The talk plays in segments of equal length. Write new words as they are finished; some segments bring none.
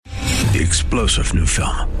the explosive new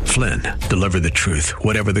film, Flynn, Deliver the Truth,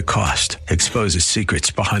 Whatever the Cost, exposes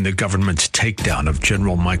secrets behind the government's takedown of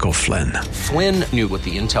General Michael Flynn. Flynn knew what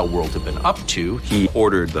the intel world had been up to. He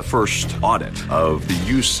ordered the first audit of the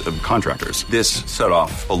use of contractors. This set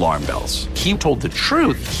off alarm bells. He told the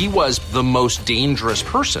truth. He was the most dangerous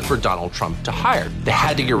person for Donald Trump to hire. They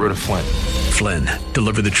had to get rid of Flynn. Flynn,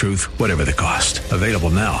 Deliver the Truth, Whatever the Cost. Available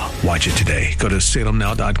now. Watch it today. Go to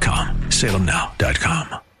salemnow.com.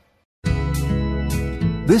 salemnow.com.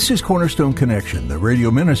 This is Cornerstone Connection, the radio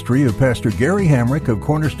ministry of Pastor Gary Hamrick of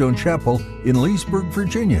Cornerstone Chapel in Leesburg,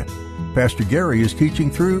 Virginia. Pastor Gary is teaching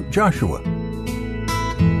through Joshua. Real love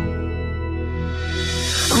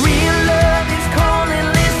is calling,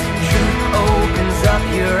 listen, truth opens up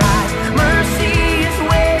your eyes. Mercy is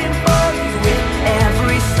waiting for you with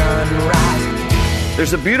every sunrise.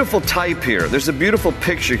 There's a beautiful type here. There's a beautiful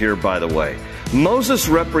picture here, by the way. Moses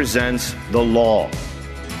represents the law.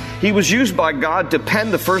 He was used by God to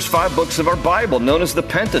pen the first 5 books of our Bible, known as the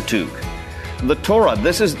Pentateuch, the Torah.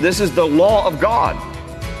 This is the law of God.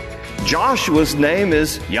 Joshua's name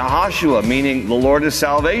is Yahashua, meaning the Lord is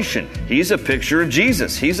salvation. He's a picture of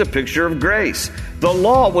Jesus. He's a picture of grace. The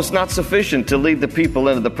law was not sufficient to lead the people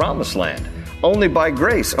into the promised land. Only by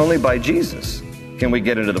grace, only by Jesus can we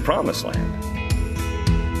get into the promised land.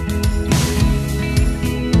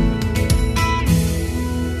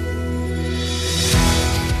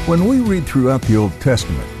 When we read throughout the Old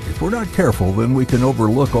Testament, if we're not careful, then we can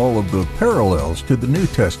overlook all of the parallels to the New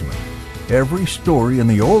Testament. Every story in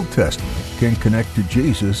the Old Testament can connect to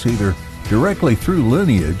Jesus either directly through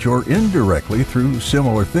lineage or indirectly through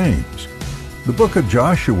similar themes. The book of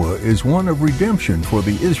Joshua is one of redemption for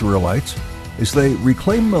the Israelites as they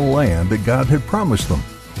reclaim the land that God had promised them.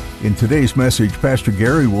 In today's message, Pastor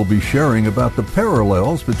Gary will be sharing about the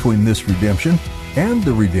parallels between this redemption and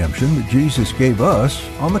the redemption that Jesus gave us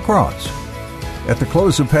on the cross. At the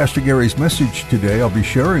close of Pastor Gary's message today, I'll be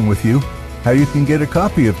sharing with you how you can get a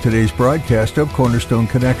copy of today's broadcast of Cornerstone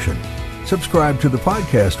Connection. Subscribe to the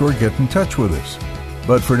podcast or get in touch with us.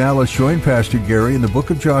 But for now, let's join Pastor Gary in the book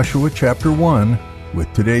of Joshua, chapter 1,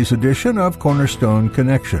 with today's edition of Cornerstone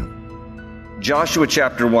Connection. Joshua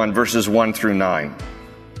chapter 1, verses 1 through 9.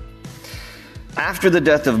 After the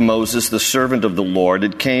death of Moses, the servant of the Lord,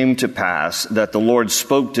 it came to pass that the Lord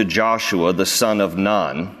spoke to Joshua, the son of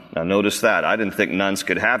Nun. Now notice that. I didn't think nuns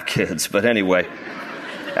could have kids, but anyway.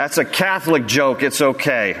 That's a Catholic joke. It's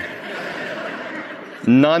okay.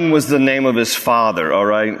 Nun was the name of his father, all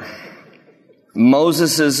right?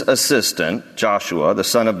 Moses' assistant, Joshua, the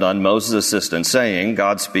son of Nun, Moses' assistant, saying,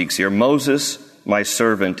 God speaks here, Moses, my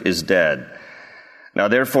servant, is dead. Now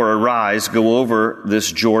therefore arise, go over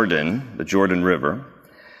this Jordan, the Jordan River,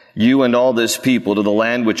 you and all this people, to the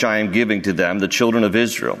land which I am giving to them, the children of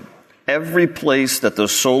Israel. Every place that the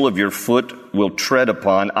sole of your foot will tread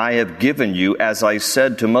upon, I have given you, as I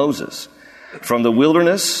said to Moses. From the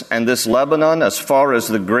wilderness and this Lebanon, as far as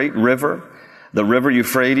the great river, the river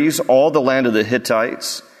Euphrates, all the land of the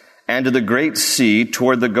Hittites, and to the great sea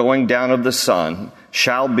toward the going down of the sun,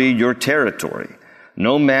 shall be your territory.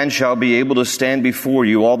 No man shall be able to stand before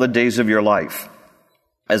you all the days of your life.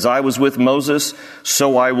 As I was with Moses,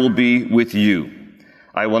 so I will be with you.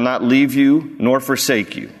 I will not leave you nor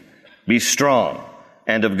forsake you. Be strong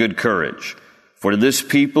and of good courage. For to this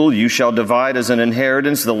people you shall divide as an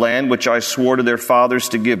inheritance the land which I swore to their fathers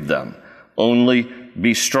to give them. Only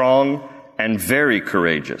be strong and very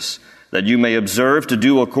courageous, that you may observe to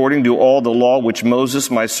do according to all the law which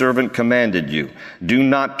Moses my servant commanded you. Do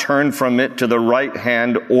not turn from it to the right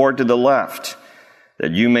hand or to the left,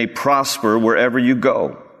 that you may prosper wherever you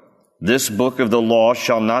go. This book of the law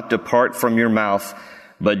shall not depart from your mouth,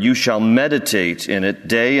 but you shall meditate in it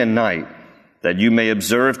day and night, that you may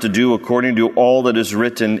observe to do according to all that is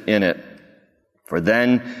written in it. For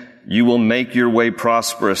then you will make your way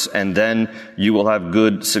prosperous, and then you will have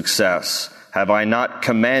good success. Have I not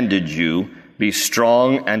commanded you? Be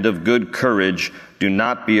strong and of good courage. Do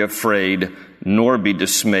not be afraid, nor be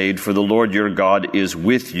dismayed, for the Lord your God is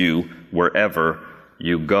with you wherever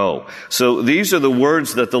you go. So these are the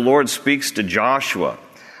words that the Lord speaks to Joshua,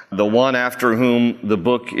 the one after whom the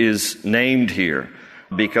book is named here,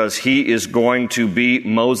 because he is going to be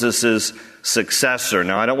Moses' successor.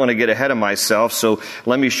 Now, I don't want to get ahead of myself, so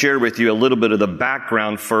let me share with you a little bit of the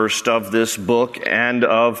background first of this book and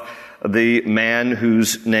of the man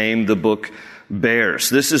whose name the book bears.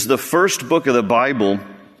 This is the first book of the Bible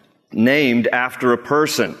named after a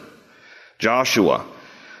person, Joshua.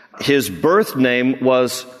 His birth name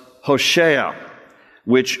was Hoshea,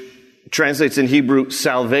 which translates in Hebrew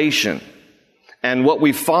salvation. And what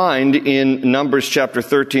we find in Numbers chapter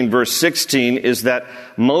 13, verse 16, is that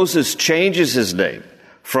Moses changes his name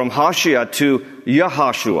from Hoshea to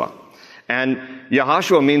Yahashua. And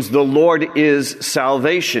Yahashua means the Lord is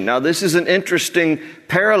salvation. Now, this is an interesting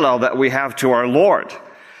parallel that we have to our Lord,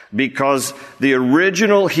 because the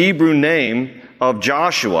original Hebrew name of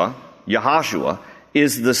Joshua, Yahashua,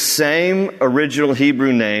 is the same original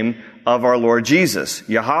Hebrew name of our Lord Jesus,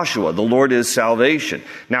 Yahashua. The Lord is salvation.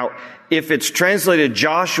 Now, if it's translated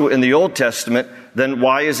Joshua in the Old Testament, then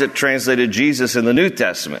why is it translated Jesus in the New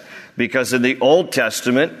Testament? Because in the Old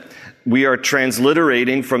Testament, we are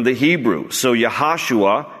transliterating from the Hebrew. So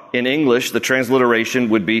Yahashua, in English, the transliteration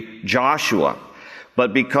would be Joshua.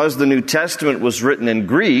 But because the New Testament was written in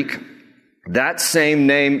Greek, that same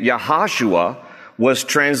name, Yahashua, was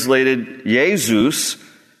translated Jesus,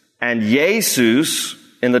 and Jesus,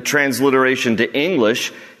 in the transliteration to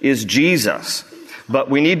English, is Jesus. But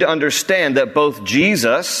we need to understand that both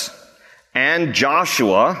Jesus and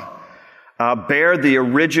Joshua bear the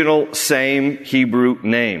original same Hebrew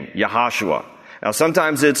name, Yahashua. Now,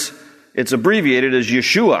 sometimes it's abbreviated as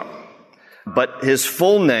Yeshua, but his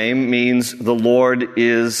full name means the Lord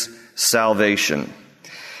is salvation.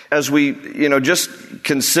 As we, just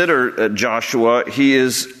consider Joshua, he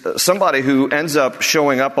is somebody who ends up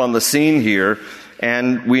showing up on the scene here,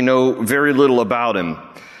 and we know very little about him.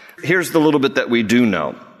 Here's the little bit that we do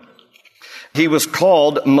know. He was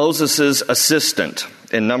called Moses' assistant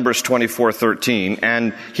in Numbers 24:13,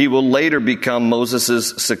 and he will later become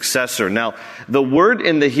Moses' successor. Now, the word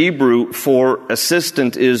in the Hebrew for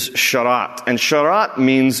assistant is sharat, and sharat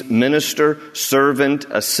means minister, servant,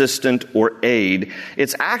 assistant, or aid.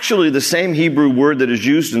 It's actually the same Hebrew word that is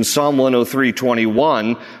used in Psalm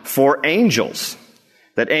 103:21 for angels,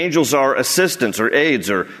 that angels are assistants or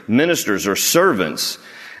aides or ministers or servants.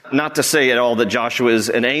 Not to say at all that Joshua is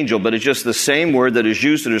an angel, but it's just the same word that is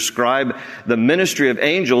used to describe the ministry of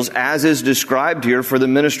angels as is described here for the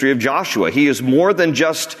ministry of Joshua. He is more than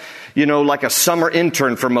just, like a summer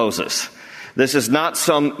intern for Moses. This is not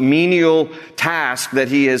some menial task that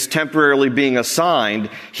he is temporarily being assigned.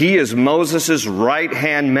 He is Moses'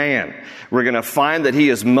 right-hand man. We're going to find that he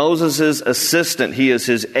is Moses' assistant. He is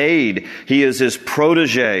his aide. He is his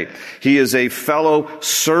protege. He is a fellow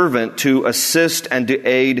servant to assist and to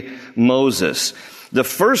aid Moses. The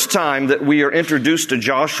first time that we are introduced to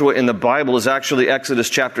Joshua in the Bible is actually Exodus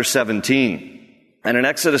chapter 17. And in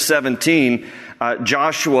Exodus 17,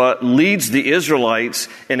 Joshua leads the Israelites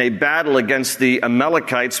in a battle against the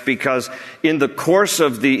Amalekites, because in the course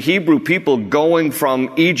of the Hebrew people going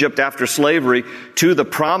from Egypt after slavery to the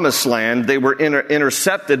Promised Land, they were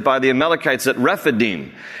intercepted by the Amalekites at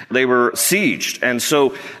Rephidim. They were sieged. And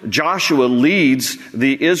so Joshua leads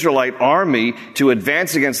the Israelite army to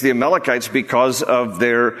advance against the Amalekites because of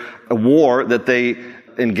their war that they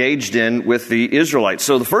engaged in with the Israelites.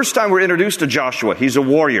 So the first time we're introduced to Joshua, he's a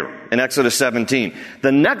warrior in Exodus 17.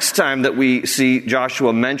 The next time that we see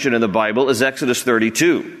Joshua mentioned in the Bible is Exodus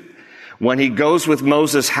 32, when he goes with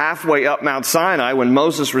Moses halfway up Mount Sinai, when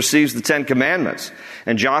Moses receives the 10 Commandments,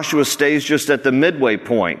 and Joshua stays just at the midway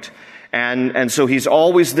point. And so he's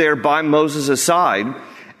always there by Moses' side.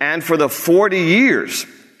 And for the 40 years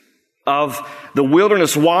of the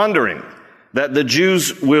wilderness wandering that the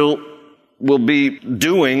Jews will be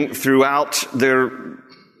doing throughout their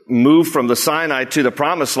move from the Sinai to the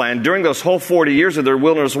Promised Land, during those whole 40 years of their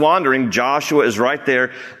wilderness wandering, Joshua is right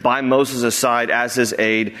there by Moses' side as his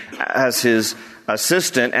aide, as his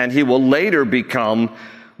assistant, and he will later become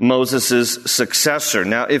Moses' successor.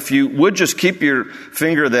 Now, if you would just keep your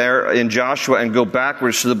finger there in Joshua and go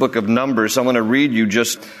backwards to the book of Numbers, I want to read you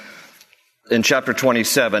just in chapter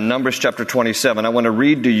 27, Numbers chapter 27. I want to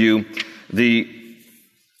read to you the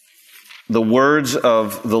words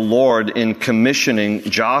of the Lord in commissioning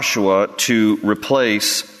Joshua to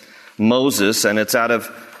replace Moses, and it's out of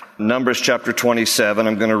Numbers chapter 27.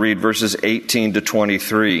 I'm going to read verses 18 to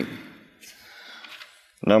 23.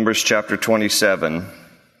 Numbers chapter 27,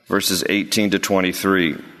 verses 18 to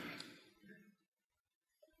 23.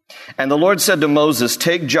 And the Lord said to Moses,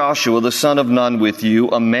 "Take Joshua the son of Nun with you,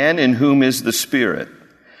 a man in whom is the Spirit,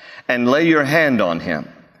 and lay your hand on him.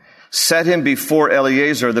 Set him before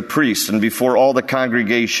Eleazar the priest and before all the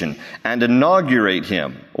congregation, and inaugurate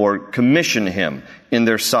him," or commission him, "in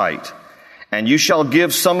their sight. And you shall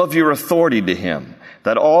give some of your authority to him,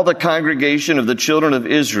 that all the congregation of the children of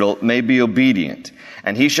Israel may be obedient.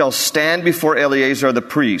 And he shall stand before Eleazar the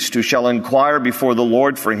priest, who shall inquire before the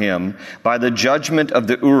Lord for him by the judgment of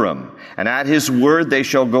the Urim. And at his word they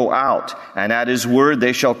shall go out, and at his word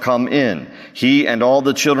they shall come in, he and all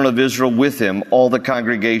the children of Israel with him, all the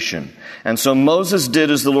congregation. And so Moses did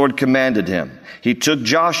as the Lord commanded him. He took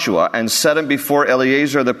Joshua and set him before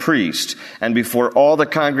Eleazar the priest and before all the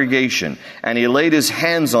congregation. And he laid his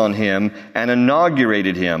hands on him and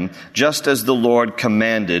inaugurated him, just as the Lord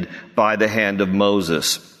commanded by the hand of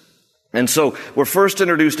Moses. And so we're first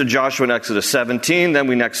introduced to Joshua in Exodus 17, then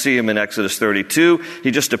we next see him in Exodus 32.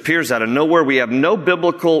 He just appears out of nowhere. We have no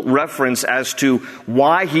biblical reference as to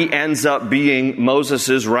why he ends up being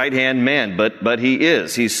Moses' right-hand man, but he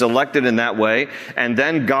is. He's selected in that way. And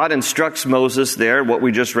then God instructs Moses there, what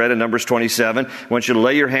we just read in Numbers 27. I want you to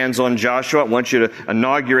lay your hands on Joshua. I want you to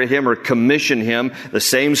inaugurate him or commission him. The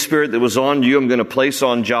same spirit that was on you, I'm going to place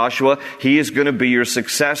on Joshua. He is going to be your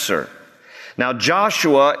successor. Now,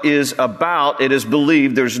 Joshua is about, it is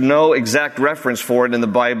believed, there's no exact reference for it in the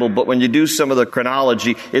Bible, but when you do some of the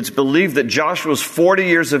chronology, it's believed that Joshua was 40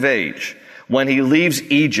 years of age when he leaves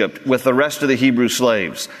Egypt with the rest of the Hebrew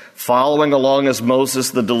slaves, following along as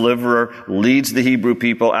Moses, the deliverer, leads the Hebrew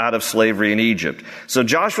people out of slavery in Egypt. So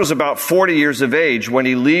Joshua's about 40 years of age when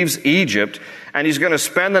he leaves Egypt, and he's going to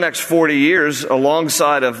spend the next 40 years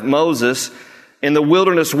alongside of Moses in the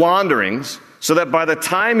wilderness wanderings, so that by the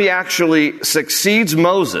time he actually succeeds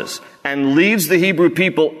Moses and leads the Hebrew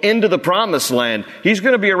people into the promised land, he's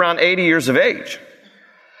going to be around 80 years of age.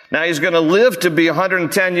 Now, he's going to live to be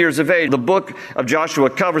 110 years of age. The book of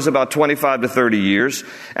Joshua covers about 25 to 30 years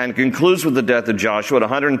and concludes with the death of Joshua at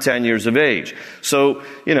 110 years of age. So,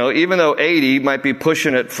 even though 80 might be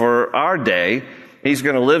pushing it for our day, he's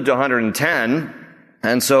going to live to 110.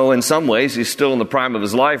 And so in some ways, he's still in the prime of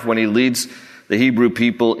his life when he leads the Hebrew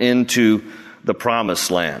people into the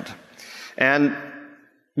promised land. And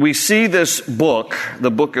we see this book,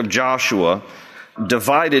 the book of Joshua,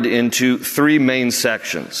 divided into three main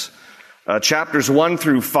sections. Chapters 1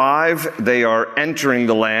 through 5, they are entering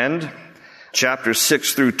the land. Chapters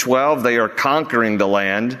 6 through 12, they are conquering the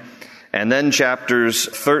land. And then chapters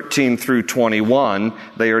 13 through 21,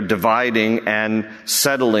 they are dividing and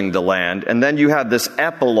settling the land. And then you have this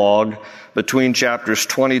epilogue between chapters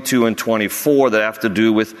 22 and 24 that have to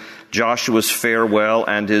do with Joshua's farewell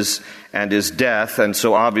and his death. And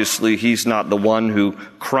so obviously he's not the one who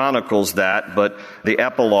chronicles that, but the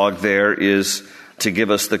epilogue there is to give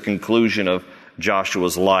us the conclusion of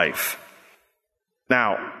Joshua's life.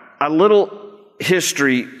 Now, a little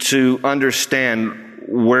history to understand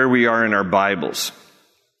where we are in our Bibles.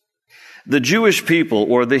 The Jewish people,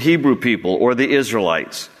 or the Hebrew people, or the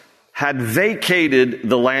Israelites, had vacated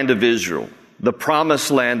the land of Israel, the promised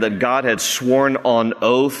land that God had sworn on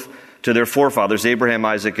oath to their forefathers, Abraham,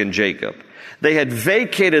 Isaac, and Jacob. They had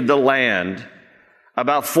vacated the land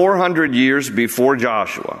about 400 years before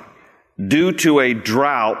Joshua due to a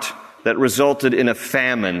drought that resulted in a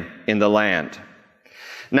famine in the land.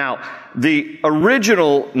 Now, the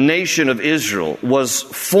original nation of Israel was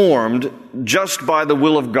formed just by the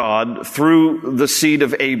will of God through the seed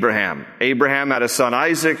of Abraham. Abraham had a son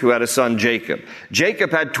Isaac, who had a son Jacob.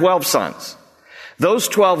 Jacob had 12 sons. Those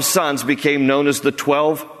 12 sons became known as the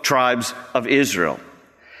 12 tribes of Israel.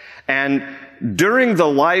 And during the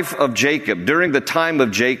life of Jacob, during the time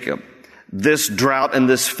of Jacob, this drought and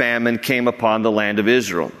this famine came upon the land of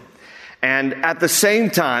Israel. And at the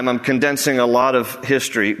same time, I'm condensing a lot of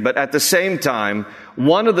history, but at the same time,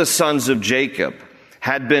 one of the sons of Jacob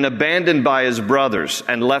had been abandoned by his brothers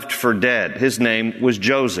and left for dead. His name was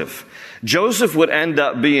Joseph. Joseph would end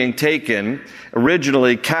up being taken,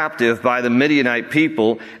 originally captive by the Midianite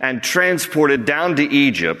people, and transported down to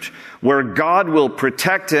Egypt, where God will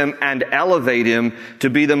protect him and elevate him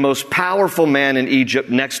to be the most powerful man in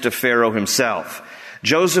Egypt next to Pharaoh himself.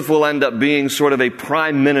 Joseph will end up being sort of a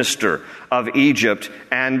prime minister of Egypt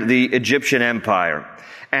and the Egyptian empire.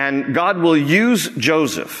 And God will use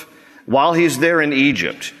Joseph while he's there in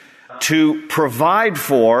Egypt to provide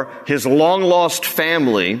for his long-lost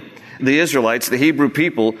family, the Israelites, the Hebrew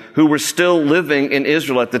people, who were still living in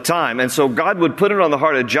Israel at the time. And so God would put it on the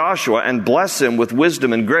heart of Joshua and bless him with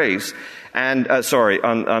wisdom and grace, and,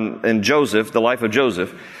 in Joseph, the life of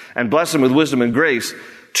Joseph, and bless him with wisdom and grace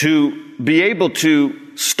to be able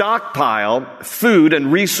to stockpile food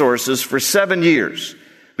and resources for 7 years,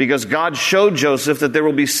 because God showed Joseph that there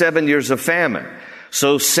will be 7 years of famine.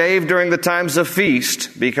 So save during the times of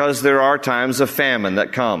feast, because there are times of famine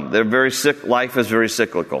that come. They're very sick. Life is very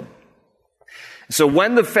cyclical. So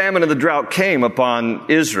when the famine and the drought came upon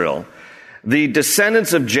Israel, the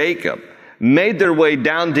descendants of Jacob made their way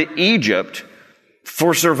down to Egypt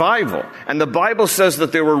for survival. And the Bible says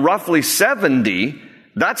that there were roughly 70.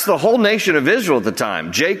 That's the whole nation of Israel at the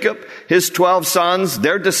time. Jacob, his 12 sons,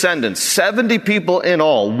 their descendants, 70 people in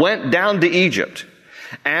all went down to Egypt.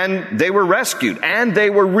 And they were rescued, and they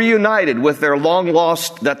were reunited with their long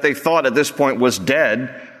lost, that they thought at this point was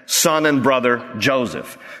dead, son and brother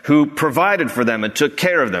Joseph, who provided for them and took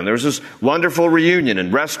care of them. There was this wonderful reunion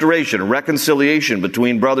and restoration and reconciliation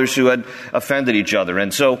between brothers who had offended each other.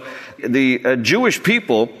 And so the Jewish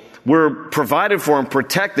people were provided for and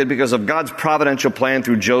protected because of God's providential plan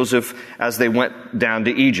through Joseph as they went down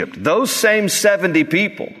to Egypt. Those same 70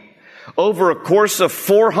 people, over a course of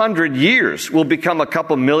 400 years, will become a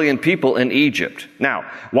couple million people in Egypt.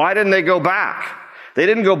 Now, why didn't they go back? They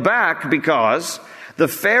didn't go back because the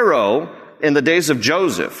Pharaoh in the days of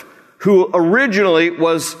Joseph, who originally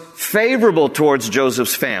was favorable towards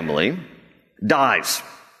Joseph's family, dies.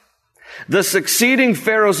 The succeeding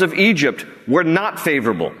pharaohs of Egypt were not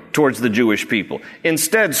favorable towards the Jewish people.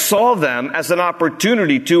 Instead, saw them as an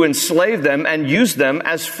opportunity to enslave them and use them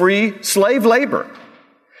as free slave labor.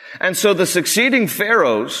 And so the succeeding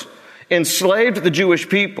pharaohs enslaved the Jewish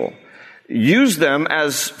people, used them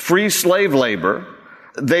as free slave labor.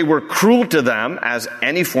 They were cruel to them, as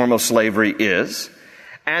any form of slavery is.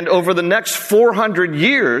 And over the next 400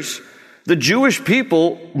 years, the Jewish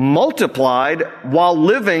people multiplied while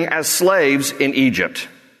living as slaves in Egypt.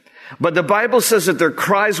 But the Bible says that their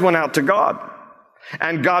cries went out to God.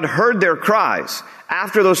 And God heard their cries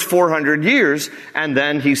after those 400 years, and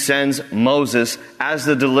then he sends Moses as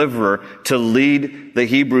the deliverer to lead the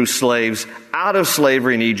Hebrew slaves out of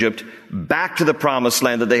slavery in Egypt back to the promised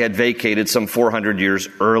land that they had vacated some 400 years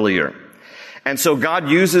earlier. And so God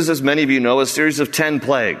uses, as many of you know, a series of 10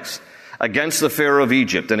 plagues against the Pharaoh of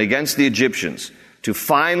Egypt and against the Egyptians to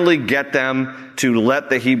finally get them to let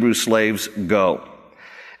the Hebrew slaves go.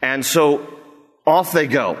 And so off they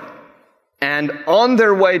go. And on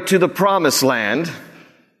their way to the promised land,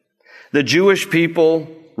 the Jewish people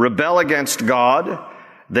rebel against God.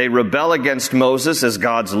 They rebel against Moses as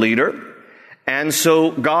God's leader. And so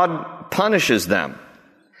God punishes them.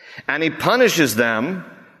 And he punishes them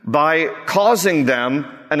by causing them,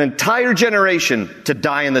 an entire generation, to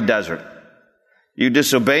die in the desert. You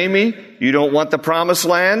disobey me, you don't want the promised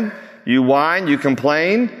land, you whine, you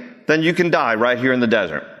complain, then you can die right here in the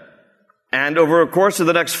desert. And over a course of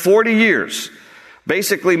the next 40 years,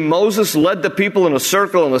 basically Moses led the people in a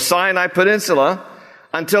circle in the Sinai Peninsula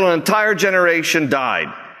until an entire generation died,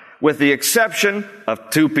 with the exception of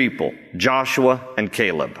 2 people, Joshua and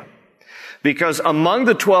Caleb. Because among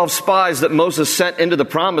the 12 spies that Moses sent into the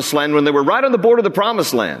promised land, when they were right on the border of the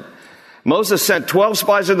promised land, Moses sent 12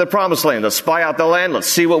 spies into the promised land. Let's spy out the land. Let's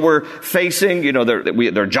see what we're facing. You know,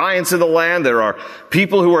 there are giants in the land. There are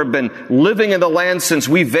people who have been living in the land since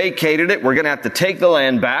we vacated it. We're going to have to take the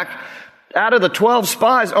land back. Out of the 12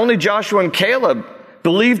 spies, only Joshua and Caleb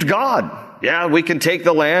believed God. Yeah, we can take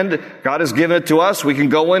the land. God has given it to us. We can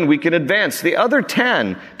go in. We can advance. The other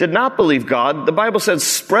 10 did not believe God. The Bible says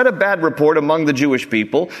spread a bad report among the Jewish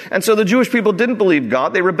people. And so the Jewish people didn't believe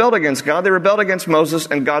God. They rebelled against God. They rebelled against Moses.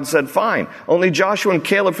 And God said, fine. Only Joshua and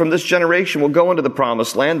Caleb from this generation will go into the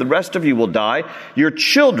promised land. The rest of you will die. Your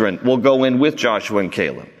children will go in with Joshua and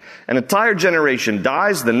Caleb. An entire generation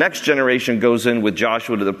dies. The next generation goes in with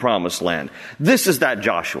Joshua to the promised land. This is that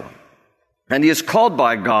Joshua. And he is called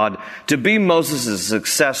by God to be Moses'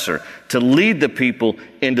 successor, to lead the people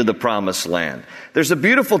into the promised land. There's a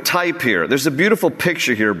beautiful type here. There's a beautiful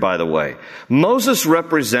picture here, by the way. Moses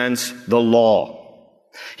represents the law.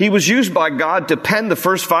 He was used by God to pen the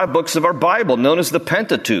first 5 books of our Bible, known as the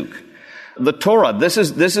Pentateuch, the Torah. This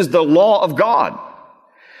is the law of God.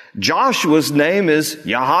 Joshua's name is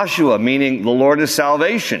Yahushua, meaning the Lord is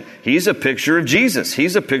salvation. He's a picture of Jesus.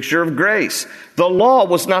 He's a picture of grace. The law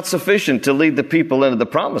was not sufficient to lead the people into the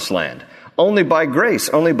promised land. Only by grace,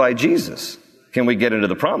 only by Jesus can we get into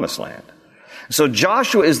the promised land. So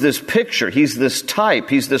Joshua is this picture. He's this type.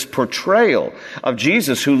 He's this portrayal of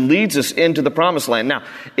Jesus who leads us into the promised land. Now,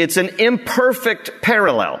 it's an imperfect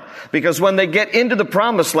parallel because when they get into the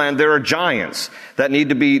promised land, there are giants that need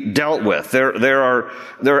to be dealt with. There are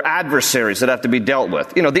adversaries that have to be dealt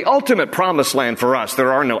with. You know, the ultimate promised land for us,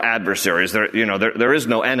 there are no adversaries. There is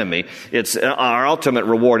no enemy. It's our ultimate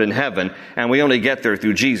reward in heaven, and we only get there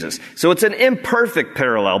through Jesus. So it's an imperfect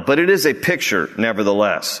parallel, but it is a picture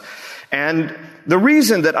nevertheless. And the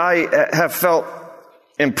reason that I have felt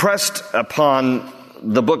impressed upon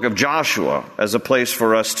the book of Joshua as a place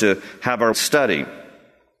for us to have our study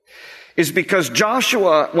is because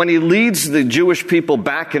Joshua, when he leads the Jewish people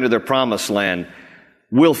back into their promised land,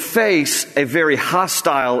 will face a very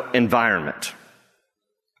hostile environment.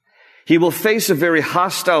 He will face a very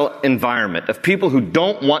hostile environment of people who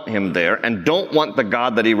don't want him there and don't want the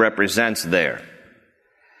God that he represents there.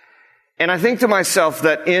 And I think to myself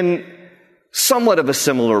that in somewhat of a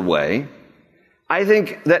similar way, I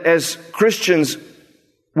think that as Christians,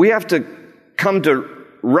 we have to come to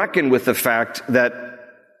reckon with the fact that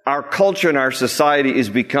our culture and our society is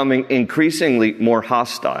becoming increasingly more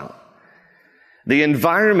hostile. The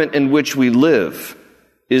environment in which we live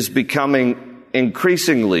is becoming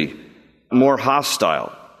increasingly more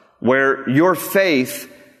hostile, where your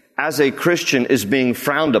faith as a Christian is being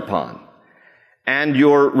frowned upon, and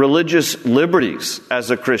your religious liberties as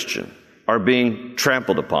a Christian are being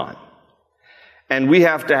trampled upon. And we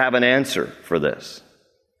have to have an answer for this.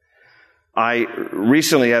 I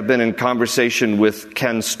recently have been in conversation with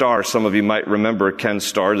Ken Starr. Some of you might remember Ken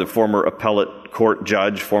Starr, the former appellate court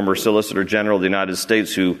judge, former Solicitor General of the United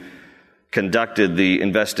States, who conducted the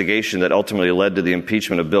investigation that ultimately led to the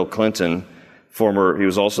impeachment of Bill Clinton. He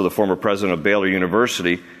was also the former president of Baylor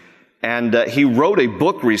University. And he wrote a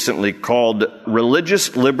book recently called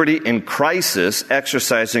Religious Liberty in Crisis,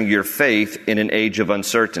 Exercising Your Faith in an Age of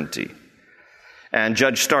Uncertainty. And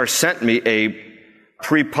Judge Starr sent me a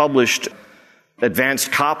pre-published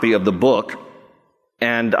advanced copy of the book,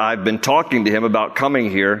 and I've been talking to him about coming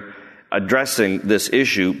here addressing this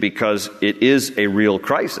issue because it is a real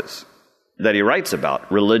crisis that he writes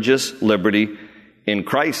about, religious liberty in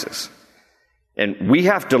crisis. And we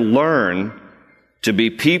have to learn to be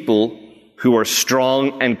people who are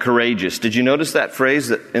strong and courageous. Did you notice that phrase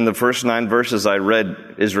that in the first 9 verses I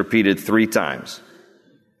read is repeated 3 times?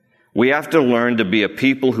 We have to learn to be a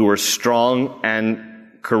people who are strong and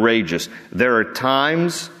courageous. There are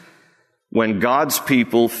times when God's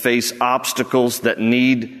people face obstacles that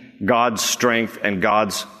need God's strength and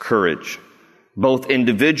God's courage, both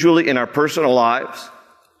individually in our personal lives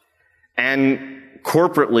and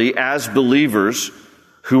corporately as believers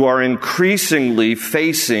who are increasingly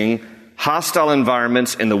facing hostile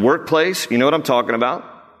environments in the workplace. You know what I'm talking about?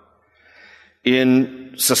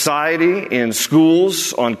 In society, in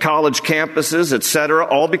schools, on college campuses, etc.,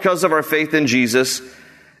 all because of our faith in Jesus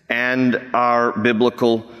and our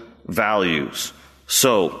biblical values.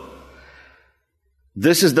 So,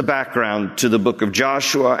 this is the background to the book of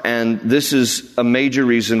Joshua, and this is a major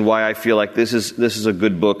reason why I feel like this is a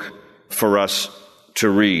good book for us to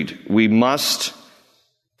read. We must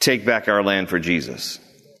take back our land for Jesus.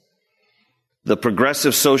 The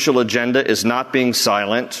progressive social agenda is not being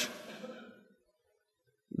silent.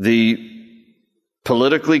 The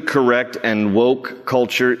politically correct and woke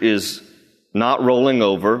culture is not rolling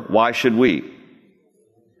over. Why should we?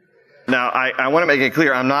 Now, I want to make it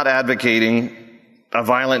clear, I'm not advocating a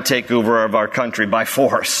violent takeover of our country by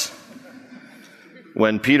force.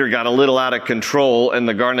 When Peter got a little out of control in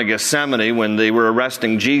the Garden of Gethsemane when they were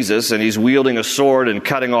arresting Jesus and he's wielding a sword and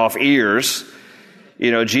cutting off ears,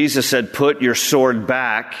 Jesus said, "Put your sword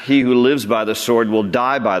back. He who lives by the sword will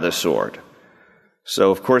die by the sword."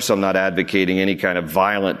 So, of course, I'm not advocating any kind of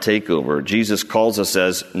violent takeover. Jesus calls us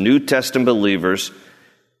as New Testament believers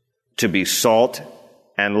to be salt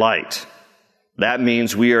and light. That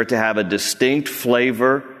means we are to have a distinct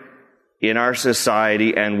flavor in our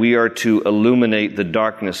society, and we are to illuminate the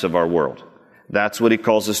darkness of our world. That's what he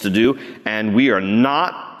calls us to do, and we are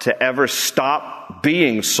not to ever stop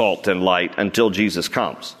being salt and light until Jesus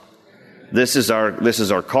comes. This is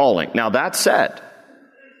our calling. Now, that said,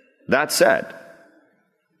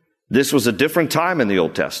 this was a different time in the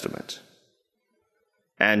Old Testament.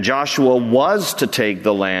 And Joshua was to take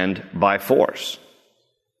the land by force.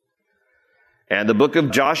 And the book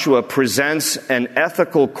of Joshua presents an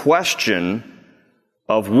ethical question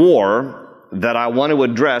of war that I want to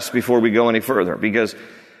address before we go any further. Because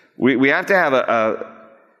we have to have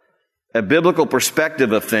a biblical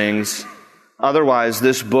perspective of things. Otherwise,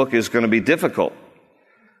 this book is going to be difficult.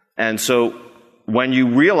 And so, when you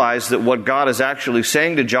realize that what God is actually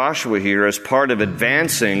saying to Joshua here as part of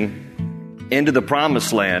advancing into the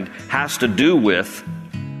promised land has to do with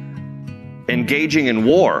engaging in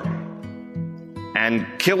war and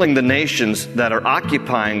killing the nations that are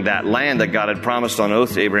occupying that land that God had promised on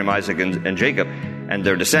oath to Abraham, Isaac, and Jacob and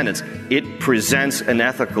their descendants, it presents an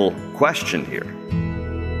ethical question here.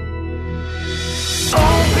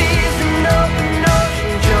 Open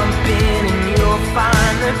ocean, jump in and you'll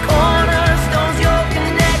find the cornerstone's your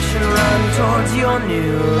connection. Run towards your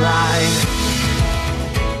new life.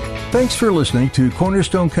 Thanks for listening to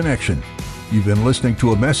Cornerstone Connection. You've been listening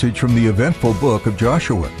to a message from the eventful book of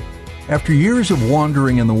Joshua. After years of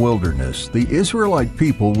wandering in the wilderness, the Israelite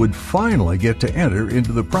people would finally get to enter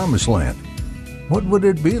into the Promised Land. What would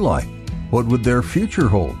it be like? What would their future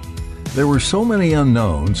hold? There were so many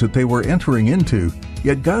unknowns that they were entering into,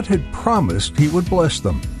 yet God had promised He would bless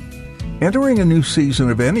them. Entering a new season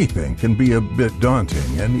of anything can be a bit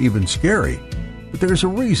daunting and even scary, but there's a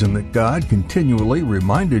reason that God continually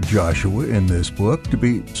reminded Joshua in this book to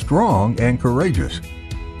be strong and courageous.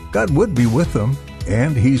 God would be with them,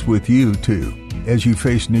 and He's with you too, as you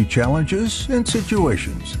face new challenges and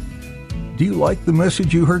situations. Do you like the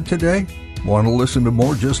message you heard today? Want to listen to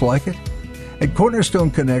more just like it? At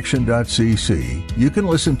cornerstoneconnection.cc, you can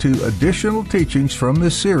listen to additional teachings from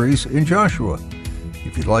this series in Joshua.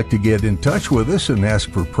 If you'd like to get in touch with us and ask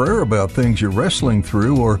for prayer about things you're wrestling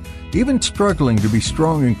through or even struggling to be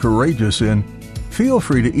strong and courageous in, feel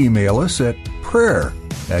free to email us at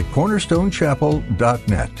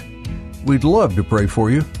prayer@cornerstonechapel.net. We'd love to pray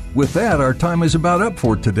for you. With that, our time is about up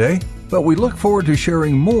for today, but we look forward to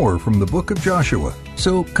sharing more from the book of Joshua.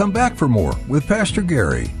 So come back for more with Pastor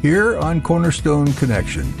Gary here on Cornerstone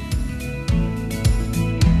Connection.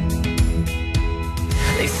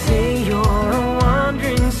 They say you're a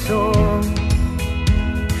wandering soul,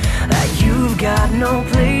 that you've got no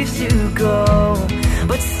place to go,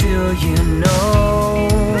 but still you know,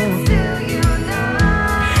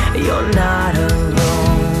 you're not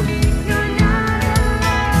alone.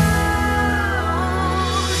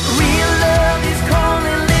 Real love is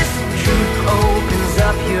calling, listen, truth opens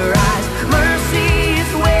up your eyes. Mercy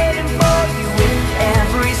is waiting for you with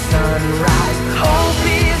every sunrise. Hope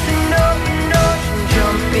is an open ocean,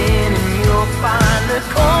 jump in and you'll find the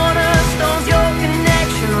cornerstones, your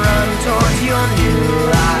connection, run towards your new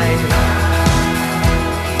life.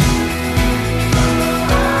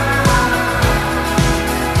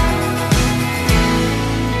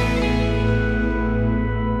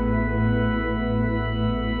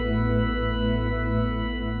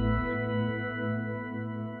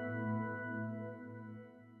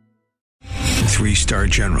 Three-star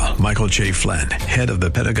General Michael J. Flynn, head of the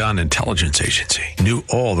Pentagon Intelligence Agency, knew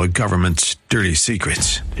all the government's dirty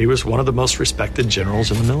secrets. He was one of the most respected generals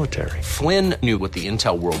in the military. Flynn knew what the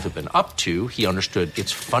intel world had been up to. He understood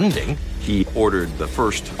its funding. He ordered the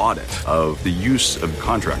first audit of the use of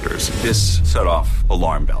contractors. This set off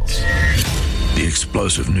alarm bells. The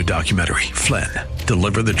explosive new documentary, Flynn,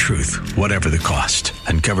 Deliver the Truth, Whatever the Cost,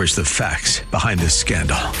 uncovers the facts behind this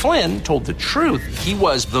scandal. Flynn told the truth. He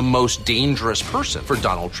was the most dangerous person for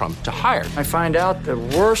Donald Trump to hire. I find out the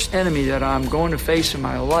worst enemy that I'm going to face in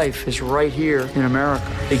my life is right here in America.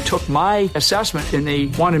 They took my assessment and they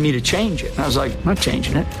wanted me to change it. And I was like, I'm not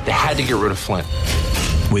changing it. They had to get rid of Flynn.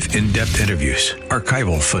 With in-depth interviews,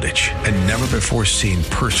 archival footage, and never-before-seen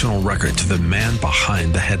personal records of the man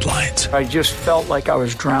behind the headlines. I just felt like I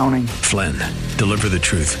was drowning. Flynn, Deliver the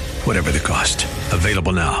Truth, Whatever the Cost.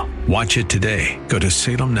 Available now. Watch it today. Go to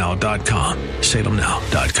salemnow.com.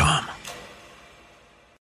 salemnow.com.